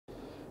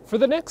For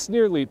the next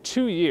nearly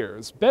 2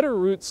 years, Better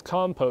Roots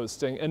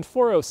Composting and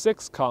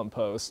 406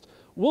 Compost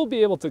will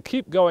be able to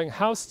keep going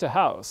house to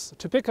house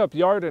to pick up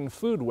yard and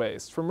food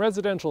waste from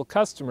residential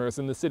customers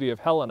in the city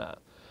of Helena.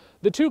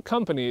 The two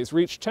companies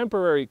reached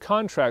temporary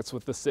contracts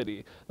with the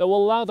city that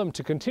will allow them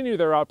to continue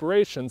their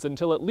operations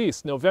until at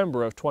least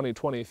November of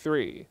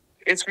 2023.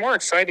 It's more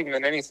exciting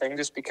than anything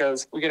just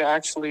because we get to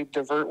actually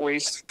divert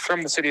waste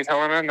from the city of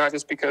Helena, not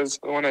just because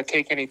we want to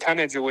take any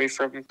tonnage away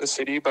from the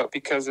city, but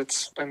because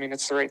it's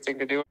the right thing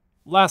to do.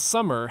 Last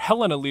summer,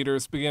 Helena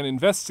leaders began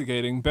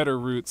investigating Better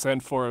Roots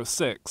and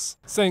 406,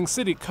 saying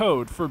city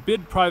code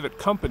forbid private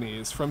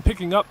companies from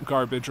picking up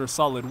garbage or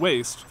solid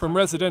waste from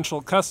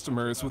residential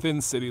customers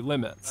within city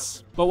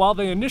limits. But while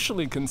they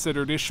initially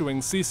considered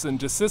issuing cease and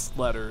desist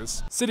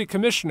letters, city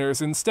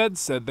commissioners instead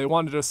said they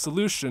wanted a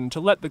solution to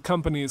let the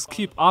companies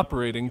keep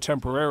operating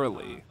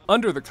temporarily.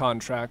 Under the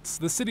contracts,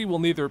 the city will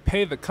neither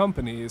pay the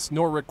companies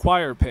nor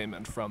require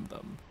payment from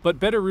them. But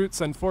Better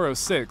Roots and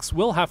 406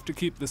 will have to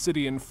keep the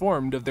city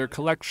informed of their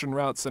collection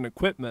routes and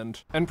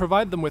equipment, and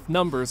provide them with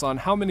numbers on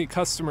how many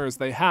customers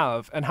they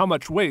have and how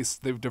much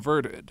waste they've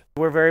diverted.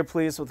 We're very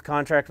pleased with the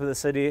contract with the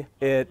city.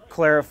 It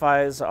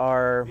clarifies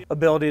our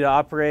ability to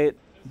operate.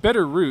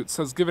 Better Roots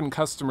has given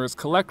customers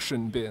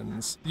collection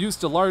bins,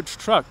 used a large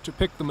truck to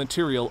pick the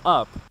material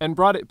up, and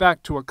brought it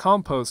back to a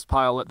compost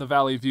pile at the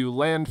Valley View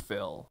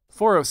landfill.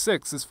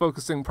 406 is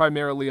focusing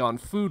primarily on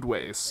food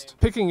waste,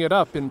 picking it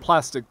up in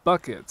plastic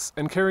buckets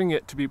and carrying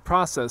it to be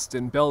processed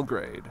in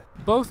Belgrade.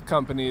 Both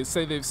companies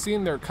say they've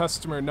seen their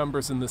customer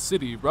numbers in the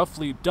city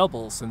roughly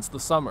double since the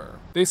summer.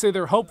 They say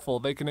they're hopeful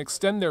they can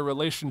extend their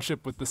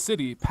relationship with the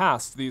city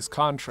past these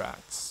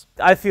contracts.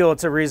 I feel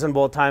it's a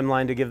reasonable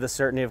timeline to give the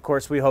certainty. Of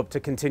course, we hope to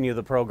continue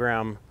the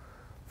program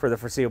for the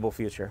foreseeable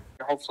future.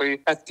 Hopefully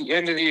at the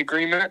end of the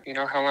agreement,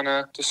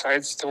 Helena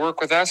decides to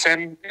work with us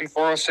and in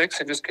 406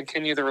 and just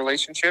continue the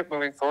relationship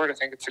moving forward. I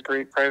think it's a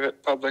great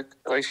private-public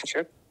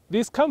relationship.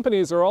 These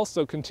companies are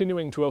also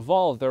continuing to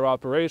evolve their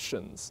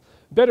operations.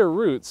 Better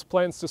Roots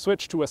plans to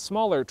switch to a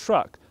smaller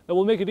truck that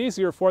will make it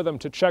easier for them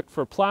to check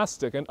for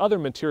plastic and other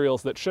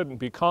materials that shouldn't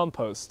be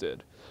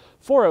composted.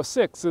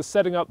 406 is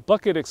setting up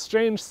bucket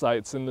exchange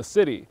sites in the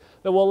city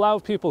that will allow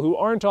people who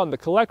aren't on the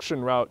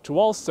collection route to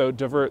also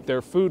divert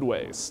their food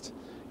waste.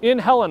 In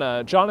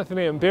Helena, Jonathan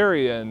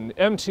Amberian,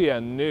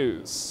 MTN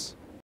News.